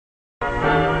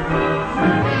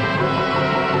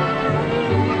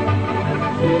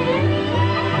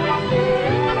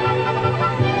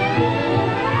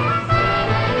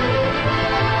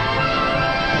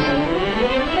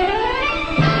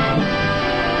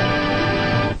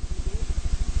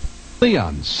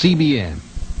On CBN.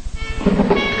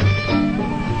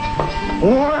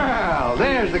 Well,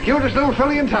 there's the cutest little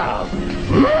filly in town.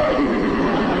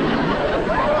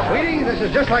 Sweetie, this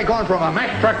is just like going from a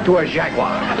Mack truck to a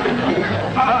Jaguar.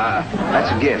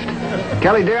 That's a gift.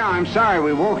 Kelly, dear, I'm sorry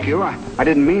we woke you. I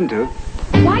didn't mean to.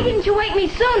 Why didn't you wake me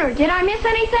sooner? Did I miss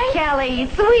anything? Kelly,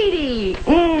 sweetie.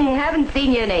 Haven't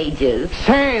seen you in ages.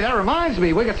 Say, that reminds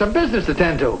me, we got some business to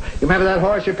tend to. You remember that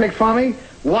horse you picked for me?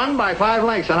 Won by 5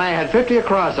 lengths, and I had 50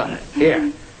 across on it.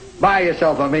 Here, buy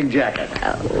yourself a mink jacket.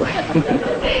 Oh.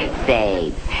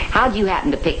 Say, how'd you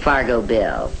happen to pick Fargo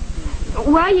Bill?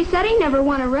 Well, you said he never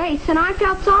won a race, and I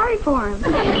felt sorry for him.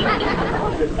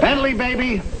 Bentley,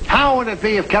 baby, how would it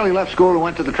be if Kelly left school and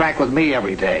went to the track with me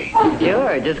every day?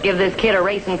 Sure, just give this kid a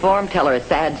racing form, tell her a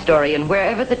sad story, and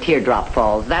wherever the teardrop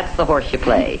falls, that's the horse you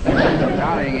play.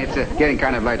 Darling, it's getting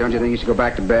kind of late. Don't you think you should go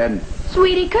back to bed?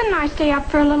 Sweetie, couldn't I stay up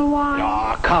for a little while?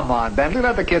 Oh, come on, Bentley.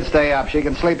 Let the kid stay up. She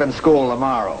can sleep in school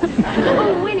tomorrow.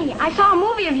 Oh, Winnie, I saw a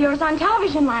movie of yours on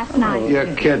television last night.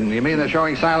 You're kidding. You mean they're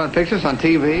showing silent pictures on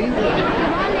TV?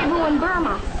 Rendezvous in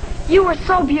Burma. You were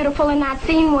so beautiful in that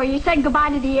scene where you said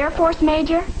goodbye to the Air Force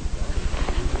Major.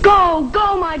 Go,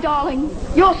 go, my darling.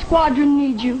 Your squadron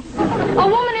needs you. A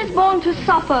woman is born to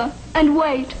suffer and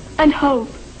wait and hope.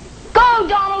 Go,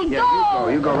 Donald, go!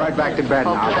 You go right back to bed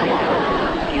now.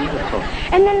 Beautiful.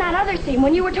 And then that other scene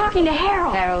when you were talking to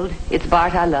Harold. Harold, it's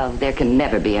Bart I love. There can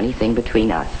never be anything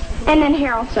between us. And then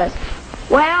Harold says,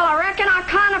 well, I reckon I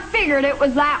kind of figured it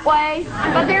was that way,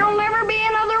 but there'll never be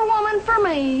another woman for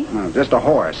me. No, just a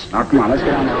horse. Now, come on, let's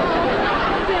get on there.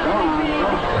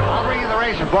 I'll bring you the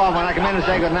racing form when I come in and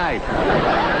say goodnight.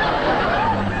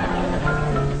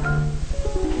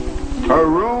 Her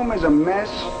room is a mess.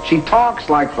 She talks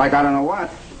like I don't know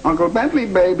what. Uncle Bentley,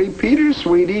 baby, Peter,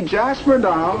 sweetie, Jasper,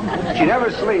 doll. She never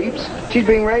sleeps. She's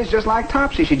being raised just like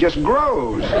Topsy. She just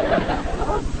grows.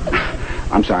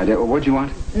 I'm sorry, what'd you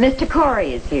want? Mr.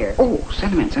 Corey is here. Oh,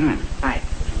 send him in. Hi.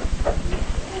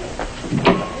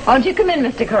 Won't you come in,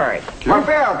 Mr. Corey? Well,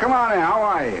 Phil, come on in. How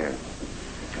are you?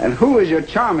 And who is your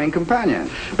charming companion?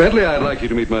 Bentley, I'd like you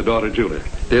to meet my daughter, Julie.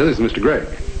 Dear, this is Mr. Gregg.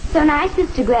 So nice,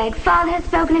 Mr. Gregg. Father has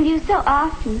spoken of you so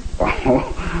often.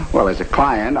 Oh, well, as a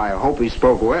client, I hope he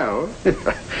spoke well.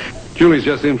 Julie's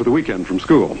just in for the weekend from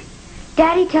school.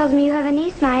 Daddy tells me you have a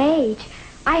niece my age.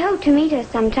 I hope to meet her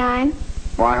sometime.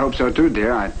 Well, I hope so, too,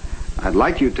 dear. I'd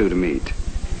like you two to meet.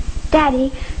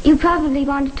 Daddy, you probably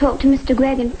want to talk to Mr.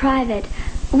 Gregg in private.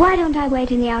 Why don't I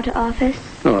wait in the outer office?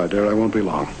 All right, dear, I won't be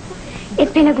long.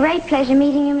 It's been a great pleasure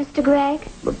meeting you, Mr. Gregg.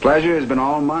 The pleasure has been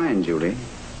all mine, Julie.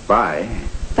 Bye.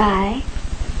 Bye.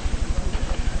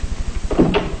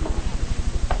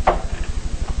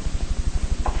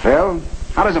 Phil,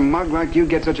 how does a mug like you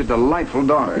get such a delightful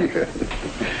daughter?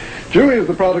 Julie is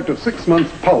the product of 6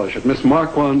 months' polish at Miss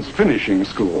Marquand's finishing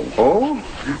school. Oh?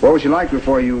 What was she like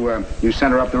before you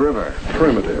sent her up the river?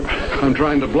 Primitive. I'm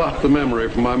trying to blot the memory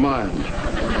from my mind.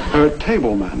 Her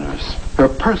table manners, her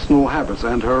personal habits,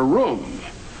 and her room.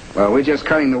 Well, we're just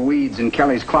cutting the weeds in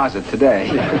Kelly's closet today.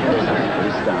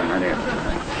 It's down right here.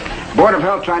 Board of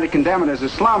Health trying to condemn it as a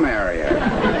slum area.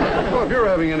 Well, if you're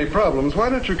having any problems, why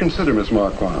don't you consider Miss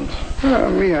Marquand's?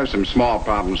 We have some small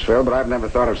problems, Phil, but I've never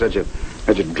thought of such a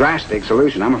drastic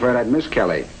solution. I'm afraid I'd miss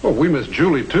Kelly. Oh, we miss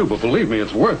Julie, too, but believe me,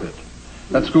 it's worth it.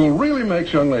 That school really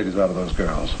makes young ladies out of those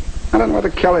girls. I don't know whether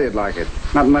Kelly would like it.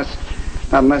 Not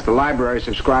unless the library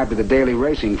subscribed to the daily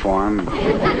racing form.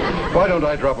 Why don't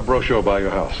I drop a brochure by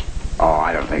your house? Oh,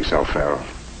 I don't think so, Phil.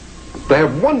 They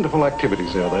have wonderful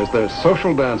activities there. There's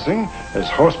social dancing, there's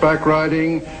horseback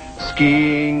riding,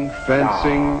 skiing,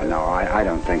 fencing. No, I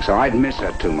don't think so. I'd miss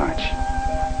her too much.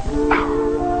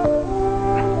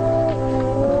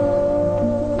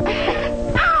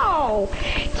 Oh!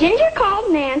 Ginger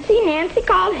called Nancy, Nancy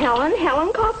called Helen,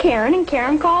 Helen called Karen, and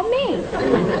Karen called me.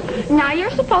 Now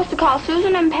you're supposed to call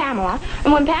Susan and Pamela,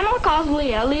 and when Pamela calls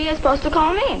Leah, Leah's supposed to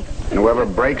call me. And whoever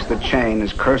breaks the chain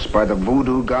is cursed by the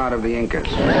voodoo god of the Incas.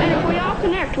 And if we all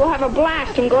connect, we'll have a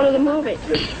blast and go to the movies.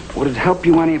 Would it help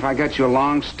you any if I got you a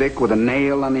long stick with a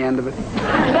nail on the end of it?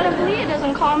 But if Leah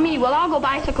doesn't call me, we'll all go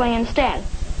bicycling instead.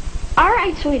 All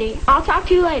right, sweetie. I'll talk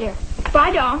to you later.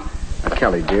 Bye, doll.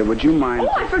 Kelly, dear, would you mind...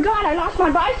 Oh, I forgot. I lost my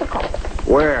bicycle.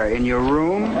 Where? In your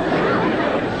room?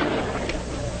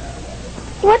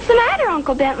 What's the matter,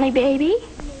 Uncle Bentley, baby?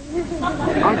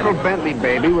 Uncle Bentley,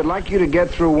 baby, would like you to get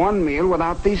through one meal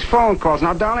without these phone calls.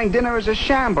 Now, darling, dinner is a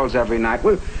shambles every night.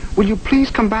 Will you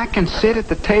please come back and sit at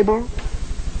the table?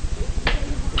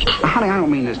 Honey, I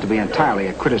don't mean this to be entirely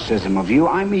a criticism of you.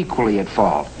 I'm equally at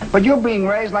fault. But you're being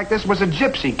raised like this was a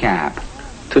gypsy camp.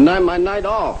 Tonight my night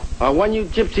off. When you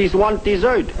gypsies want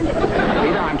dessert. Peter,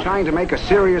 I'm trying to make a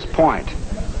serious point.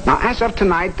 Now, as of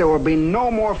tonight, there will be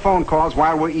no more phone calls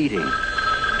while we're eating.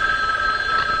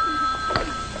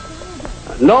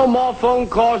 No more phone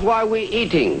calls while we're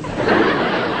eating.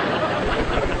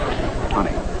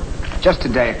 Honey, just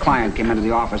today a client came into the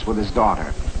office with his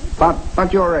daughter.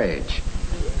 About your age.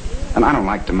 And I don't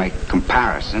like to make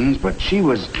comparisons, but she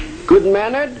was...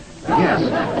 Good-mannered? Yes,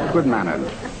 good-mannered.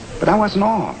 But that wasn't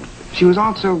all. She was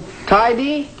also...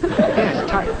 Tidy? Yes,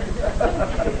 tidy.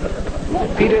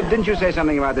 Peter, didn't you say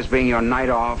something about this being your night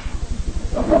off?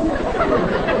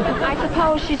 I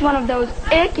suppose she's one of those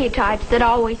icky types that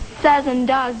always says and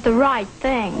does the right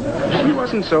thing. She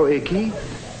wasn't so icky.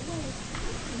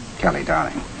 Kelly,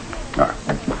 darling.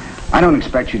 I don't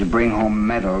expect you to bring home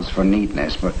medals for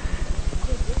neatness, but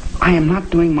I am not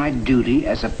doing my duty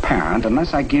as a parent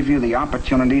unless I give you the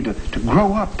opportunity to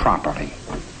grow up properly.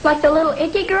 Like the little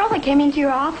icky girl that came into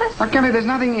your office? Now, Kelly, there's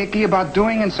nothing icky about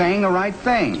doing and saying the right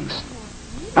things.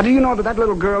 Now, do you know that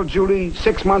little girl, Julie,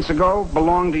 6 months ago,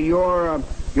 belonged to your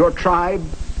tribe?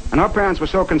 And her parents were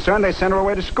so concerned they sent her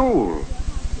away to school.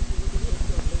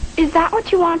 Is that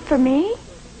what you want for me?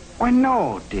 Why,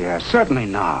 no, dear, certainly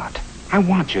not. I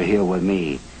want you here with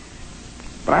me.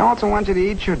 But I also want you to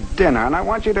eat your dinner, and I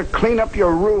want you to clean up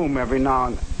your room every now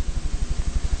and then.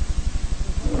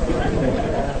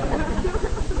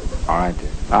 All right, dear.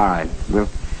 All right.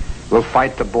 We'll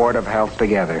fight the Board of Health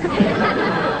together.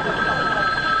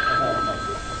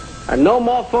 And no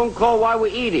more phone call while we're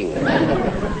eating.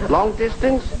 Long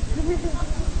distance?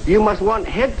 You must want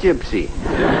head gypsy.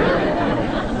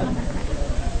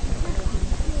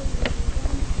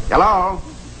 Hello?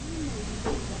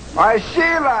 Why,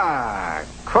 Sheila!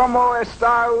 ¿Cómo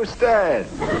está usted?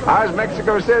 How's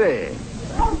Mexico City?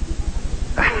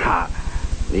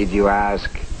 Need you ask?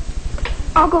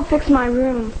 I'll go fix my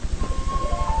room.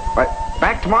 What,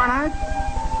 back tomorrow night?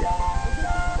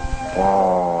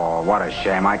 Oh, what a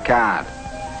shame. I can't.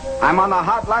 I'm on the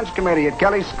hot lunch committee at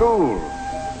Kelly's school.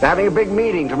 They're having a big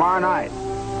meeting tomorrow night.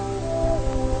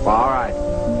 Well, all right.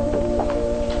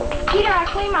 Peter, I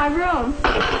cleaned my room.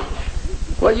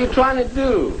 What are you trying to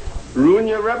do? Ruin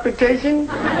your reputation?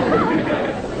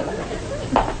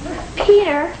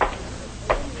 Peter,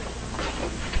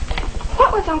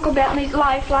 what was Uncle Bentley's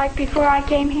life like before I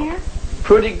came here?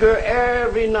 Pretty girl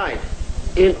every night.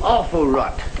 In awful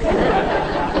rut.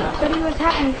 But he was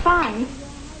having fun.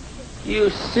 You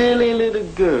silly little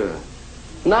girl.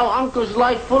 Now Uncle's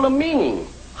life full of meaning.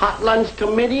 Hot lunch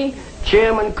committee,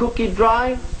 chairman cookie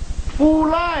drive, full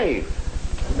life.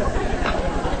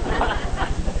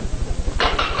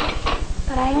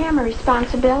 But I am a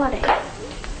responsibility.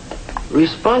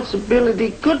 Responsibility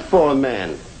good for a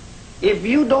man. If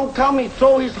you don't come, he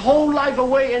throw his whole life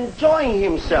away enjoying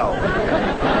himself.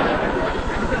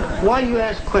 Why you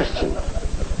ask question?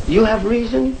 You have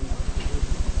reason?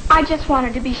 I just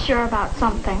wanted to be sure about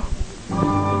something.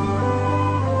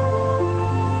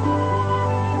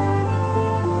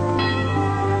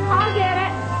 I'll get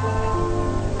it.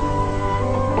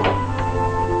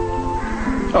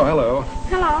 Oh, hello.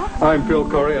 Hello. I'm Phil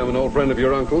Corey. I'm an old friend of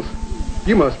your uncle's.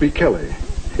 You must be Kelly.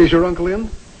 Is your uncle in?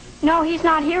 No, he's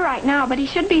not here right now, but he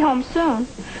should be home soon.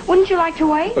 Wouldn't you like to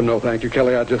wait? No, thank you,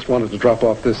 Kelly. I just wanted to drop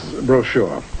off this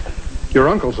brochure. Your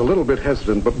uncle's a little bit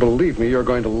hesitant, but believe me, you're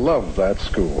going to love that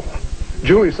school.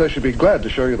 Julie says she'd be glad to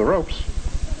show you the ropes.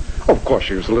 Of course,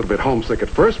 she was a little bit homesick at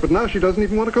first, but now she doesn't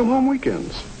even want to come home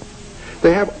weekends.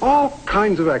 They have all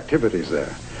kinds of activities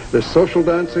there. There's social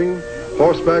dancing,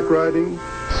 horseback riding,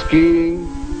 skiing,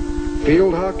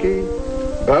 field hockey,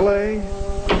 ballet.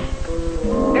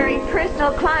 Very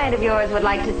personal client of yours would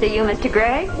like to see you, Mr.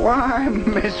 Gregg. Why,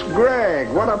 Miss Gregg,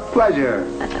 what a pleasure.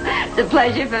 It's a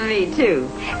pleasure for me, too.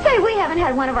 Say, we haven't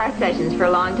had one of our sessions for a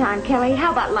long time, Kelly.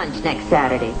 How about lunch next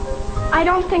Saturday? I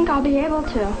don't think I'll be able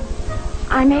to.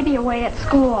 I may be away at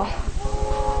school.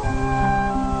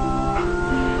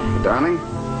 Darling,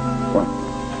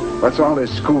 what's all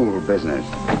this school business?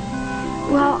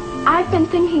 Well, I've been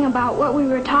thinking about what we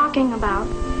were talking about.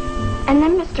 And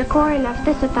then Mr. Corey left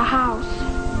this at the house.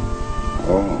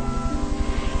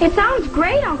 Oh. It sounds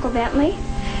great, Uncle Bentley.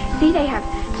 See, they have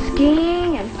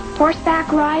skiing and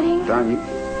horseback riding. Darling,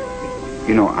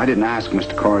 you know, I didn't ask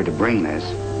Mr. Corey to bring this.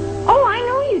 Oh, I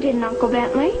know you didn't, Uncle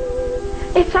Bentley.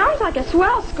 It sounds like a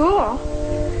swell school.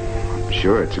 I'm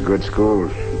sure it's a good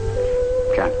school.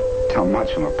 Can't tell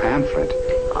much from a pamphlet.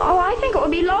 Oh, I think it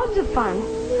would be loads of fun.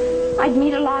 I'd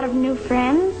meet a lot of new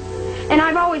friends. And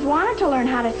I've always wanted to learn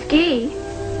how to ski.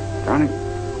 Darling,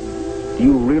 do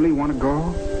you really want to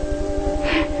go?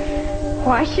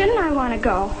 Why shouldn't I want to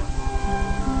go?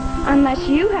 Unless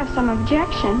you have some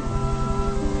objection.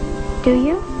 Do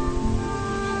you?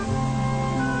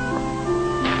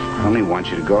 I only want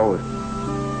you to go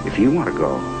if you want to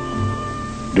go.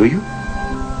 Do you?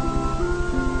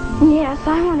 Yes,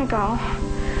 I want to go.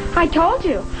 I told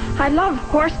you. I love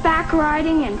horseback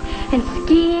riding and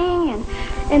skiing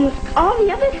and all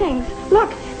the other things.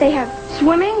 Look, they have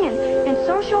swimming and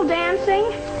social dancing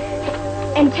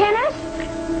and tennis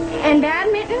and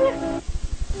badminton.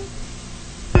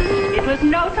 It was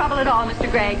no trouble at all, Mr.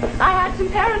 Gregg. I had some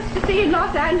parents to see in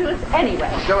Los Angeles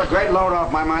anyway. Still a great load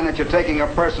off my mind that you're taking her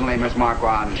personally, Miss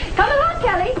Marquand. Come along,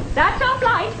 Kelly. That's our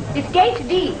flight. It's gate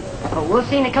D. Oh, we'll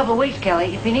see in a couple of weeks,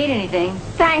 Kelly, if you need anything.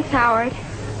 Thanks, Howard.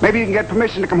 Maybe you can get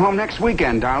permission to come home next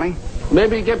weekend, darling.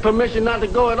 Maybe get permission not to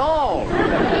go at all.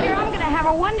 Peter, I'm going to have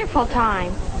a wonderful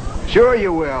time. Sure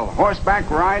you will. Horseback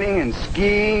riding and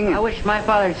skiing. I wish my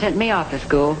father had sent me off to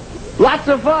school. Lots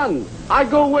of fun. I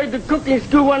go away to cooking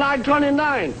school when I'm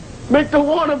 29. Make the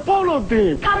water polo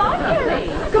team. Come on, Kelly.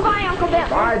 Goodbye, Uncle Bentley.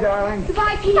 Bye, darling.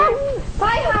 Goodbye, Peter.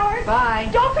 Bye, Howard. Bye.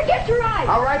 Don't forget to write.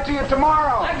 I'll write to you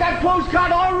tomorrow. I got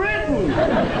postcard all written.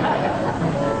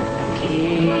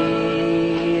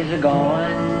 He's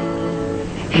a-going.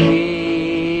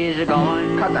 He's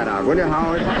a-going. Cut that out, will you,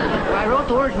 Howard? Well, I wrote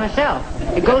the words myself.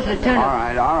 It goes to the tune of...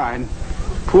 All right.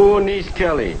 Poor niece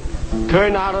Kelly.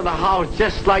 Turned out of the house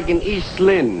just like in East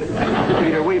Lynn.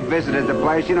 Peter, we visited the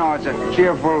place. You know, it's a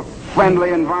cheerful, friendly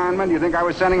environment. You think I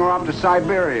was sending her off to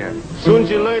Siberia? Soon as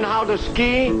you learn how to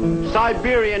ski,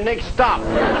 Siberia next stop.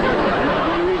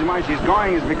 The only reason why she's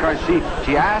going is because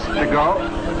she asked to go.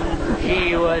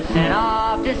 She was sent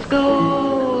off to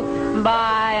school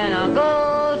by an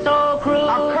uncle so cruel.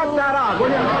 Now cut that out, will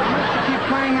you? Keep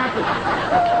playing after...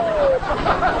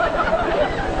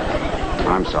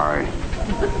 I'm sorry.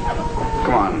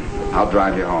 Come on, I'll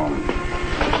drive you home.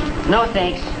 No,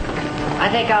 thanks. I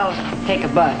think I'll take a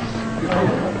bus.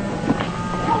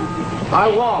 I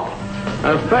walk.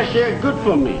 Fresh air good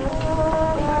for me.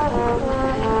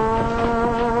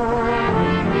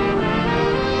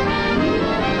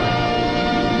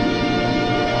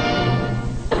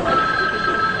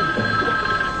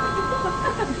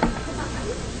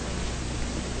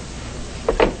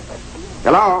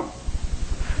 Hello?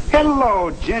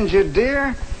 Hello, Ginger,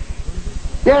 dear.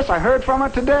 Yes, I heard from her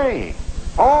today.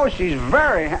 Oh, she's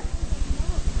very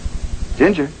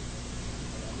Ginger?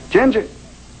 Ginger?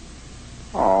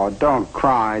 Oh, don't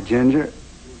cry, Ginger.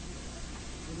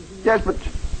 Yes, but...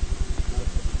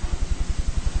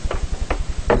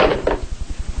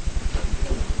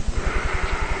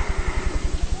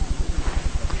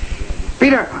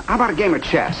 Peter, how about a game of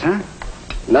chess, huh?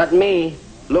 Not me.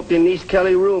 Looked in niece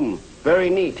Kelly's room. Very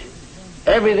neat.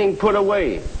 Everything put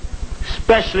away.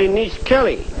 Especially niece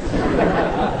Kelly.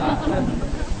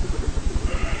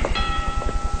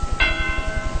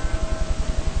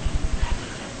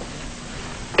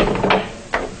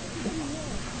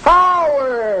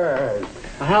 Howard!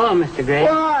 Hello, Mr. Gray.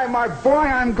 Why, my boy,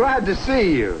 I'm glad to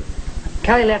see you.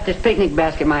 Kelly left his picnic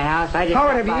basket at my house. I just...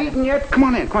 Howard, have you eaten yet? Come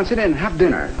on in. Come on, sit in and have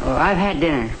dinner. Oh, I've had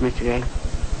dinner, Mr. Gray.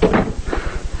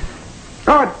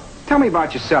 Howard, tell me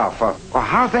about yourself.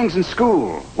 How are things in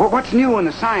school? What's new in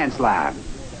the science lab?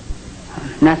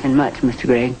 Nothing much, Mr.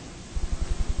 Gregg.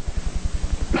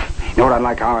 You know what I'd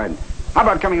like, Howard? How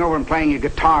about coming over and playing your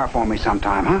guitar for me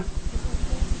sometime, huh?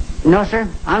 No, sir.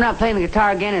 I'm not playing the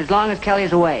guitar again as long as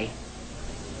Kelly's away.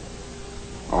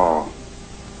 Oh.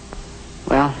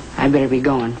 Well, I better be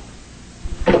going.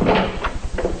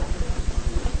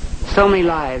 So many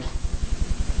lives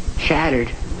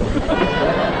shattered.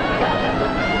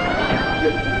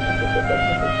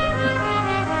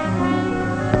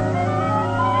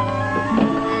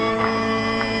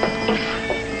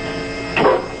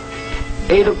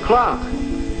 Eight o'clock.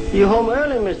 You home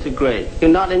early, Mr. Gray. You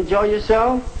not enjoy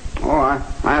yourself? Oh, I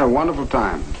had a wonderful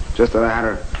time. Just that I had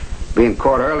her being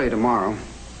caught early tomorrow.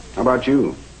 How about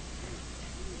you?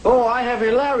 Oh, I have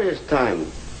hilarious time.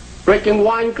 Breaking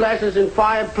wine glasses in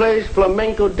fireplace,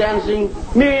 flamenco dancing,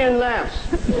 million laughs.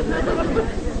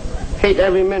 Hate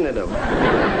every minute of it.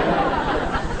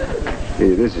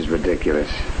 Gee, this is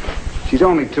ridiculous. She's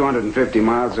only 250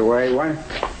 miles away. Why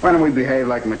don't we behave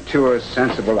like mature,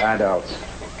 sensible adults?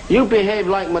 You behave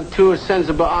like mature,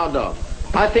 sensible adult.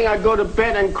 I think I go to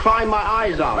bed and cry my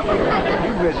eyes out.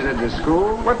 You visited the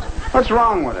school. What's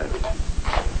wrong with it?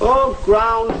 Oh,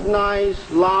 grounds nice,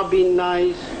 lobby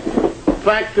nice.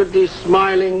 faculty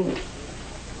smiling,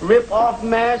 rip-off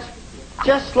mask,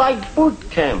 just like boot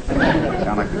camp.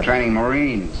 Sound like they're training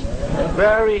Marines.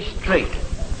 Very strict.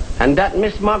 And that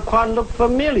Miss Marquand looked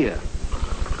familiar.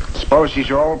 Suppose she's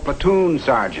your old platoon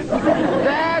sergeant.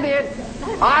 That it.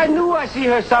 I knew I see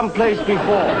her someplace before.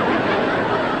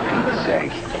 For Pete's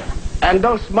sake. And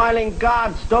those smiling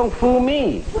guards don't fool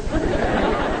me.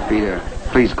 Peter,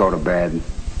 please go to bed.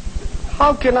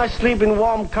 How can I sleep in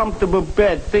warm, comfortable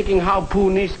bed thinking how poor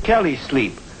niece Kelly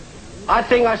sleep? I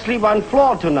think I sleep on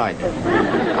floor tonight.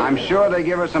 I'm sure they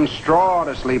give her some straw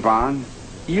to sleep on.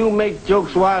 You make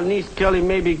jokes while niece Kelly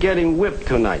may be getting whipped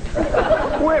tonight.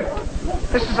 Whipped?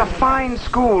 This is a fine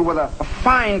school with a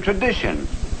fine tradition.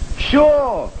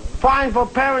 Sure, fine for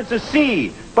parents to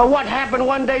see. But what happened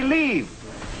when they leave?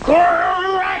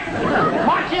 Correct!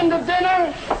 March into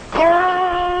dinner?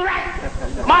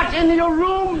 Correct! March into your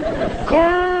room?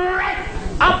 Correct!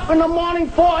 Up in the morning,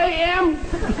 4 a.m.?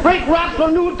 Break rocks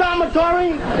for new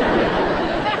dormitory?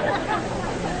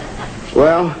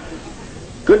 Well,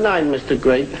 good night, Mr.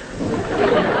 Great.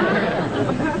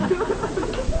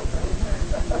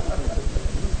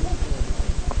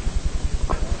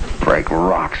 Break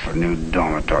rocks for new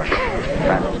dormitory.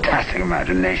 Fantastic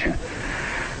imagination.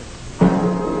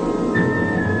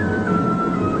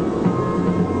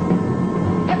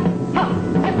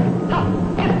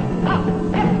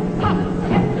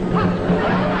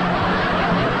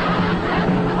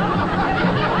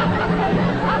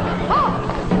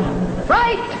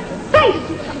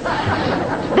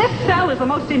 This cell is the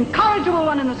most incorrigible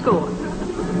one in the school.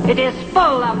 It is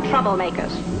full of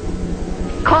troublemakers.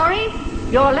 Corey,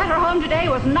 your letter home today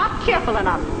was not cheerful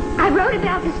enough. I wrote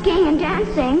about the skiing and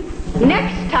dancing.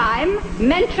 Next time,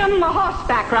 mention the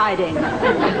horseback riding.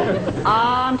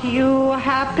 Aren't you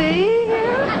happy?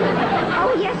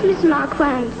 Oh, yes, Miss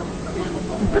Marquand.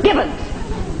 Gibbons,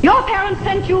 your parents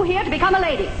sent you here to become a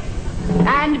lady.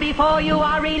 And before you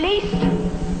are released,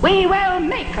 we will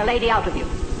make a lady out of you.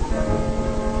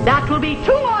 That will be 2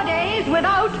 more days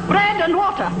without bread and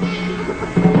water.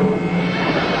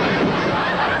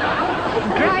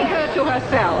 Drag her to her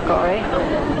cell, Corey.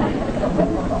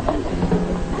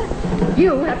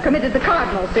 You have committed the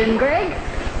cardinal sin, Greg.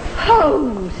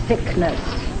 Homesickness.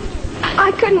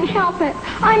 I couldn't help it.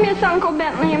 I miss Uncle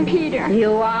Bentley and Peter.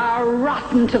 You are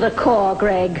rotten to the core,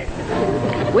 Greg.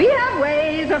 We have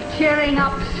ways of cheering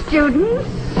up students.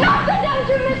 Not the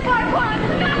dungeon, Miss Marquand!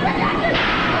 Not the dungeon!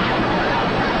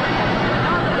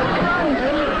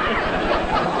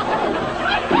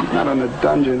 Not in the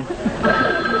dungeon.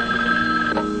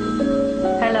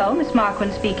 Hello, Miss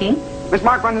Marquand speaking. Miss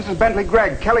Marquand, this is Bentley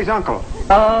Gregg, Kelly's uncle.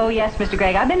 Oh, yes, Mr.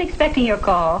 Gregg. I've been expecting your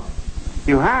call.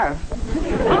 You have?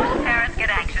 Most parents get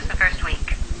anxious the first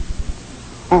week.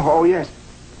 Oh, yes.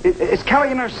 Is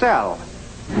Kelly in her cell?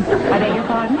 I beg your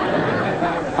pardon?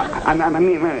 I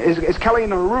mean, is Kelly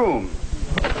in her room?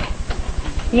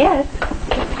 Yes.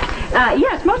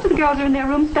 Yes, most of the girls are in their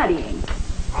room studying.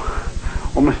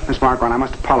 Well, Miss Marquand, I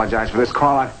must apologize for this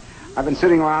call. I've been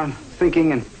sitting around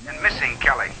thinking and missing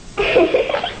Kelly.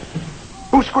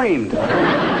 Who screamed?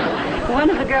 One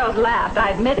of the girls laughed. I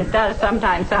admit it does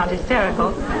sometimes sound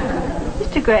hysterical.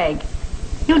 Mr. Gregg,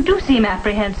 you do seem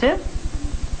apprehensive.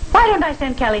 Why don't I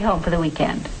send Kelly home for the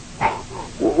weekend?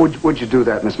 Would you do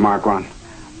that, Miss Marquand?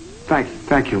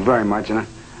 Thank you very much, and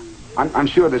I'm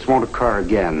sure this won't occur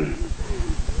again.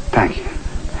 Thank you.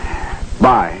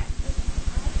 Bye.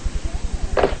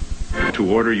 To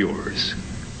order yours.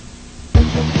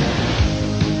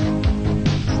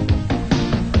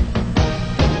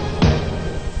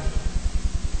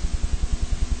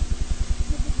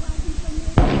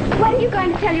 When are you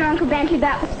going to tell your Uncle Bentley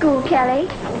about the school, Kelly?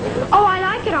 Oh, I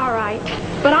like it all right.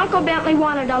 But Uncle Bentley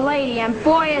wanted a lady, and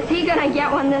boy, is he going to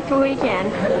get one this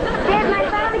weekend. There's my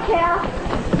father, Kel.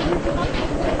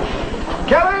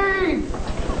 Kelly!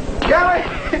 Kelly!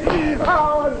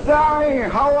 Oh, darling,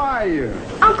 how are you?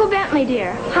 Uncle Bentley,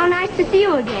 dear, how nice to see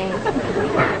you again.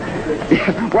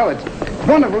 Well, it's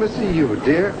wonderful to see you,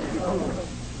 dear.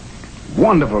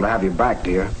 Wonderful to have you back,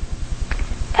 dear.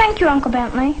 Thank you, Uncle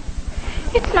Bentley.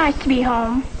 It's nice to be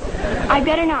home. I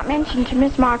better not mention to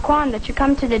Miss Marquand that you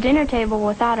come to the dinner table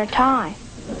without a tie.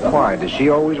 Why, does she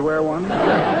always wear one?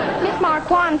 Miss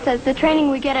Marquand says the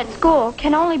training we get at school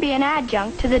can only be an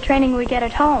adjunct to the training we get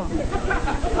at home.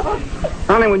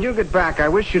 Honey, when you get back, I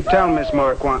wish you'd tell Miss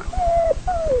Marquand.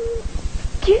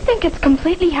 Do you think it's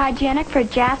completely hygienic for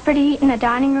Jasper to eat in the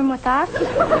dining room with us?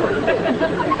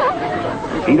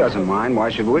 If he doesn't mind, why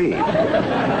should we?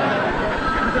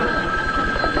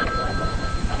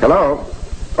 Hello?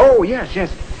 Oh, yes.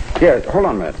 Here, hold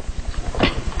on a minute.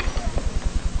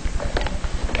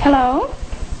 Hello?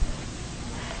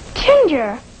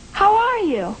 Ginger, how are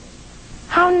you?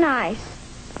 How nice.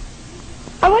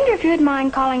 I wonder if you'd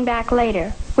mind calling back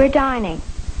later. We're dining.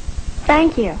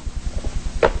 Thank you.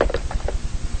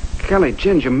 Kelly,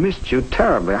 Ginger missed you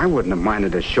terribly. I wouldn't have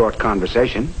minded a short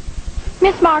conversation.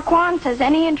 Miss Marquand says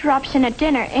any interruption at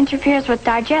dinner interferes with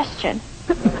digestion.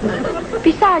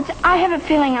 Besides, I have a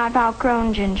feeling I've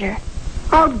outgrown Ginger.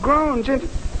 Outgrown, Ginger?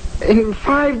 In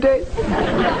 5 days?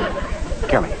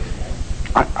 Kelly,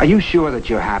 are you sure that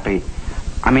you're happy?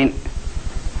 I mean,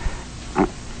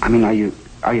 are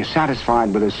you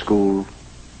satisfied with the school?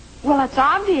 Well, it's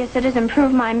obvious it has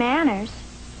improved my manners.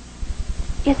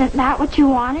 Isn't that what you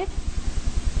wanted?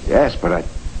 Yes, but I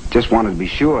just wanted to be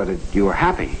sure that you were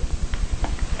happy.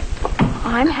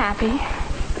 I'm happy.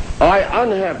 I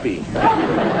unhappy.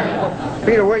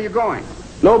 Peter, where are you going?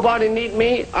 Nobody need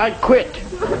me, I quit.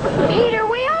 Peter,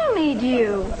 we all need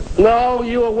you. No,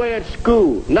 you away at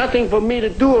school. Nothing for me to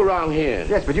do around here.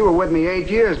 Yes, but you were with me 8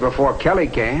 years before Kelly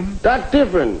came. That's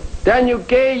different. Then you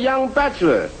gay young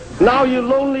bachelor. Now you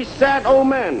lonely, sad old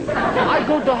man. I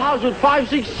go to house with 5,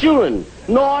 6 children.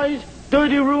 Noise,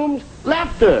 dirty rooms,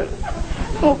 laughter.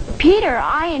 Well, Peter,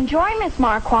 I enjoy Miss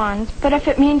Marquand, but if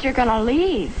it means you're going to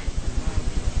leave.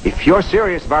 If you're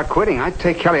serious about quitting, I'd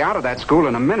take Kelly out of that school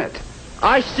in a minute.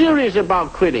 I'm serious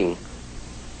about quitting.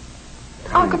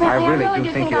 Uncle Bentley, I really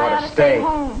do think you ought to stay.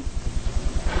 Home.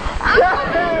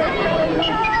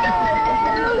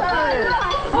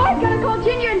 Oh, I'm going to call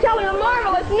Ginger and tell her a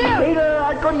marvelous news. Peter,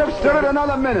 I couldn't have stood it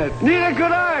another minute. Neither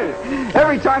could I.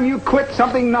 Every time you quit,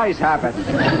 something nice happens.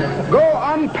 Go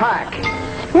unpack.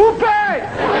 Who paid?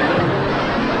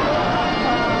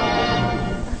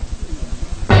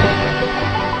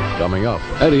 Coming up,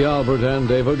 Eddie Albert and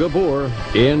David Gabor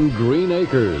in Green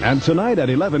Acres. And tonight at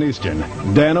 11 Eastern,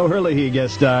 Dan O'Hurley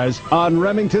guest stars on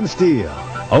Remington Steele.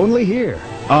 Only here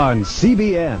on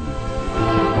CBN.